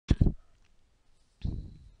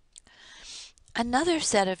Another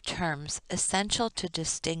set of terms essential to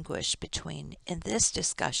distinguish between in this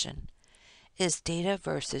discussion is data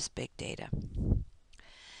versus big data.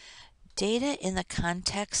 Data in the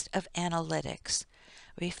context of analytics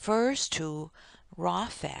refers to raw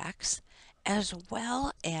facts as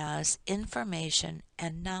well as information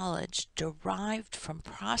and knowledge derived from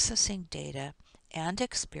processing data and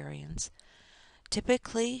experience,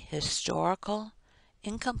 typically historical,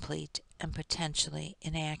 incomplete, and potentially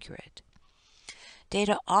inaccurate.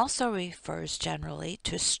 Data also refers generally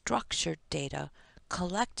to structured data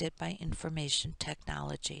collected by information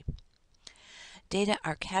technology. Data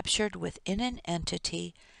are captured within an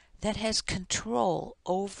entity that has control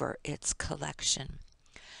over its collection,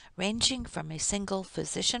 ranging from a single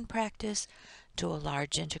physician practice to a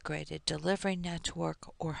large integrated delivery network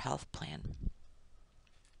or health plan.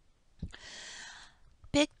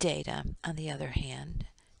 Big data, on the other hand,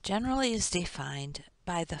 generally is defined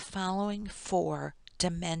by the following four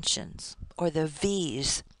dimensions, or the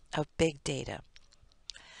V's of big data.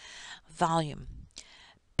 Volume.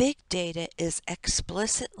 Big data is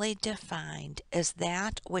explicitly defined as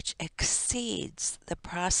that which exceeds the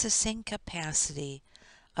processing capacity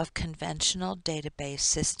of conventional database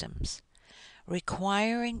systems,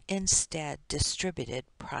 requiring instead distributed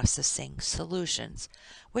processing solutions,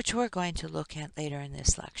 which we're going to look at later in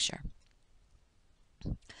this lecture.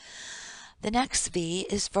 The next V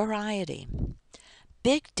is variety.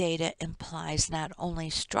 Big data implies not only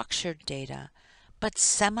structured data, but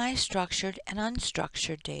semi-structured and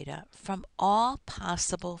unstructured data from all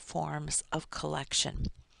possible forms of collection,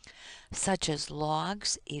 such as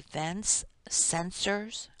logs, events,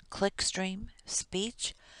 sensors, clickstream,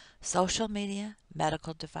 speech, social media,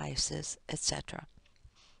 medical devices, etc.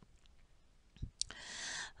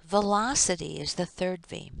 Velocity is the third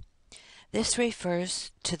V. This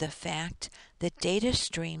refers to the fact that data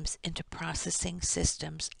streams into processing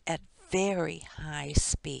systems at very high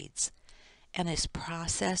speeds and is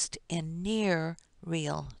processed in near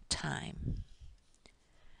real time.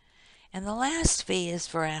 And the last V is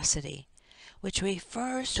veracity, which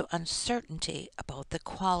refers to uncertainty about the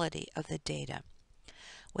quality of the data,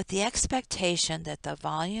 with the expectation that the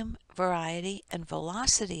volume, variety, and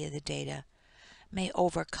velocity of the data may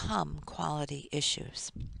overcome quality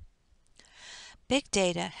issues. Big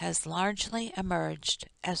data has largely emerged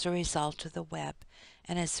as a result of the web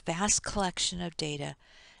and its vast collection of data,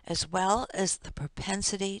 as well as the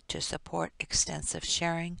propensity to support extensive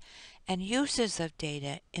sharing and uses of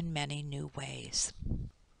data in many new ways.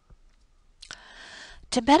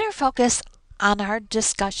 To better focus on our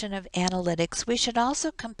discussion of analytics, we should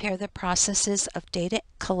also compare the processes of data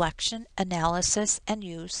collection, analysis, and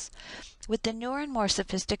use with the newer and more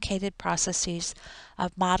sophisticated processes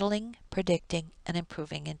of modeling, predicting, and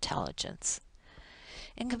improving intelligence.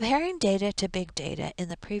 In comparing data to big data in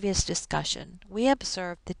the previous discussion, we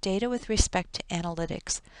observed that data with respect to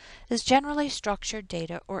analytics is generally structured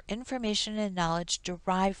data or information and knowledge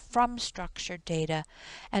derived from structured data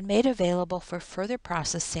and made available for further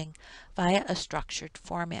processing via a structured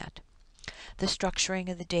format. The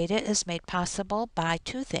structuring of the data is made possible by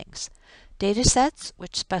two things: data sets,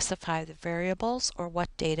 which specify the variables or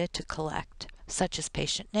what data to collect, such as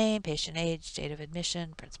patient name, patient age, date of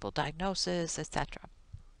admission, principal diagnosis, etc.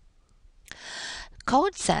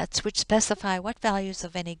 Code sets, which specify what values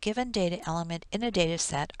of any given data element in a data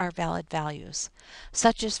set are valid values,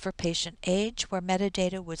 such as for patient age, where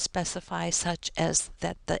metadata would specify such as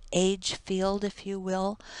that the age field, if you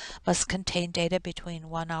will, must contain data between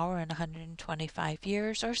 1 hour and 125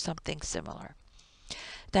 years, or something similar.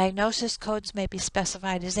 Diagnosis codes may be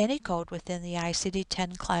specified as any code within the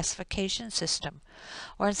ICD-10 classification system,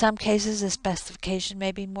 or in some cases the specification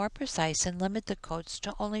may be more precise and limit the codes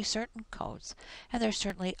to only certain codes, and there are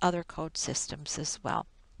certainly other code systems as well.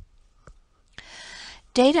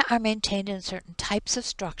 Data are maintained in certain types of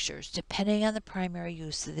structures depending on the primary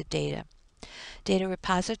use of the data. Data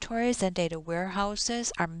repositories and data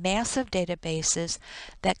warehouses are massive databases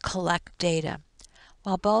that collect data.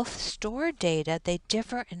 While both store data, they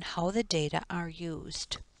differ in how the data are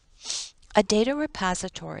used. A data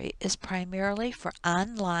repository is primarily for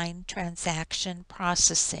online transaction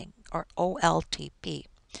processing, or OLTP,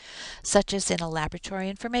 such as in a laboratory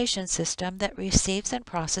information system that receives and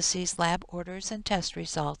processes lab orders and test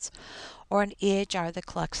results, or an EHR that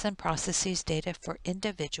collects and processes data for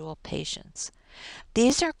individual patients.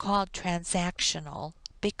 These are called transactional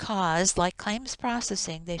because, like claims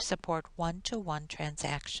processing, they support one-to-one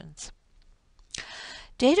transactions.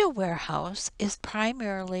 Data warehouse is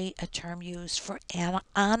primarily a term used for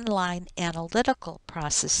online analytical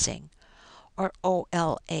processing, or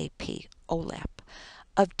OLAP,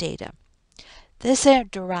 of data. These are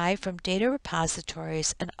derived from data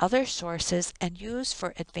repositories and other sources and used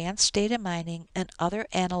for advanced data mining and other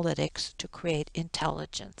analytics to create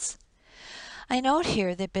intelligence. I note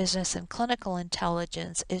here that business and clinical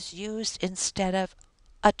intelligence is used instead of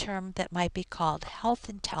a term that might be called health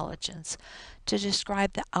intelligence to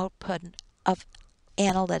describe the output of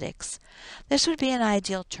analytics. This would be an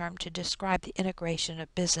ideal term to describe the integration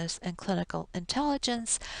of business and clinical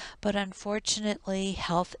intelligence, but unfortunately,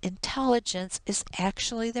 health intelligence is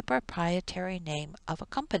actually the proprietary name of a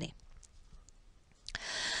company.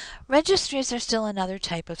 Registries are still another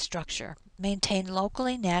type of structure, maintained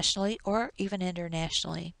locally, nationally, or even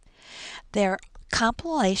internationally. They're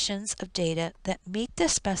compilations of data that meet the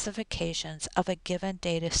specifications of a given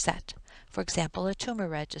data set, for example, a tumor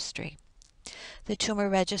registry. The tumor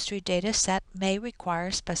registry data set may require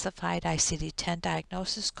specified ICD-10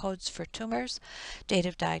 diagnosis codes for tumors, date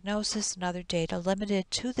of diagnosis, and other data limited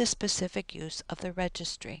to the specific use of the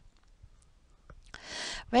registry.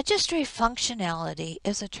 Registry functionality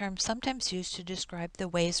is a term sometimes used to describe the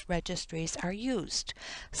ways registries are used,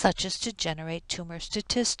 such as to generate tumor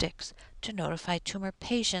statistics, to notify tumor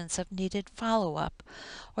patients of needed follow-up,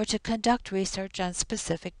 or to conduct research on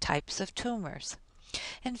specific types of tumors.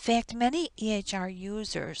 In fact, many EHR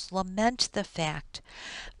users lament the fact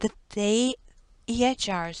that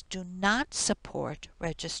EHRs do not support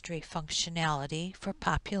registry functionality for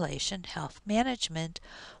population health management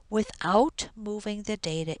without moving the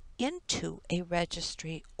data into a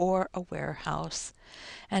registry or a warehouse.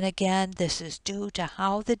 And again, this is due to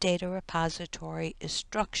how the data repository is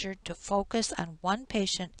structured to focus on one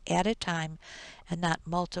patient at a time and not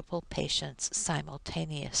multiple patients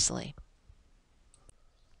simultaneously.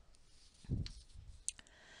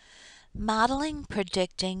 Modeling,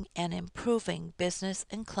 predicting, and improving business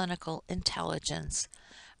and clinical intelligence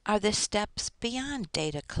are the steps beyond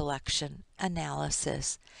data collection,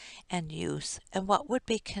 analysis, and use, and what would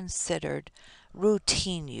be considered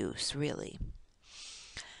routine use, really.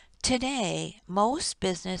 Today, most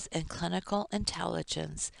business and clinical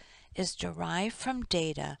intelligence is derived from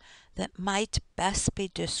data that might best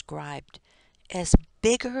be described as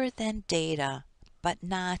bigger than data, but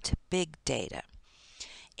not big data.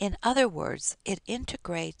 In other words, it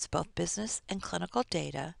integrates both business and clinical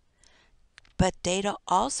data, but data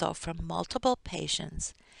also from multiple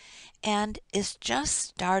patients, and is just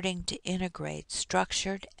starting to integrate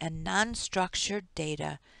structured and non-structured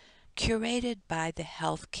data curated by the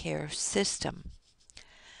healthcare system,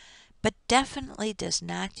 but definitely does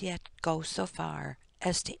not yet go so far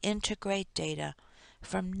as to integrate data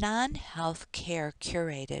from non-healthcare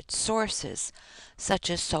curated sources, such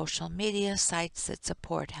as social media sites that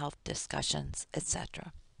support health discussions,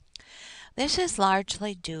 etc. This is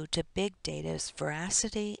largely due to big data's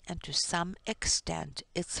veracity and to some extent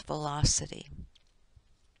its velocity.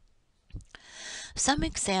 Some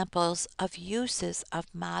examples of uses of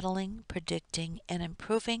modeling, predicting, and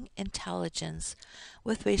improving intelligence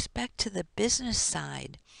with respect to the business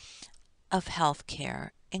side of healthcare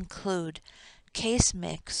include case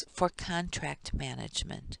mix for contract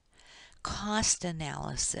management, cost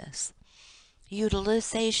analysis,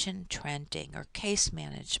 utilization trending or case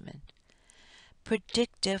management,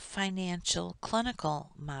 predictive financial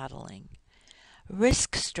clinical modeling,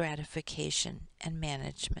 risk stratification and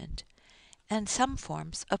management, and some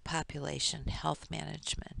forms of population health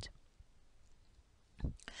management.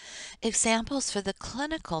 Examples for the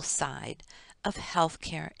clinical side of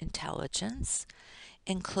healthcare intelligence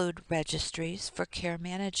include registries for care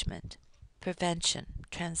management, prevention,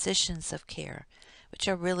 transitions of care, which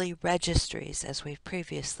are really registries as we've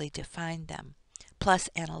previously defined them, plus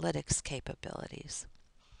analytics capabilities.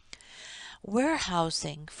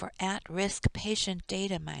 Warehousing for at-risk patient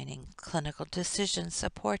data mining, clinical decision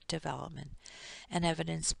support development, and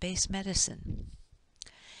evidence-based medicine.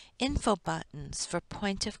 Info buttons for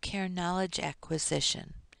point-of-care knowledge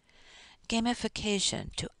acquisition.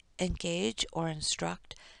 Gamification to engage or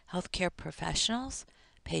instruct healthcare professionals,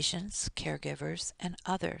 patients, caregivers, and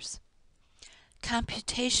others.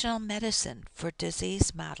 Computational medicine for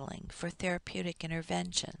disease modeling for therapeutic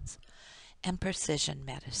interventions, and precision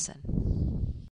medicine.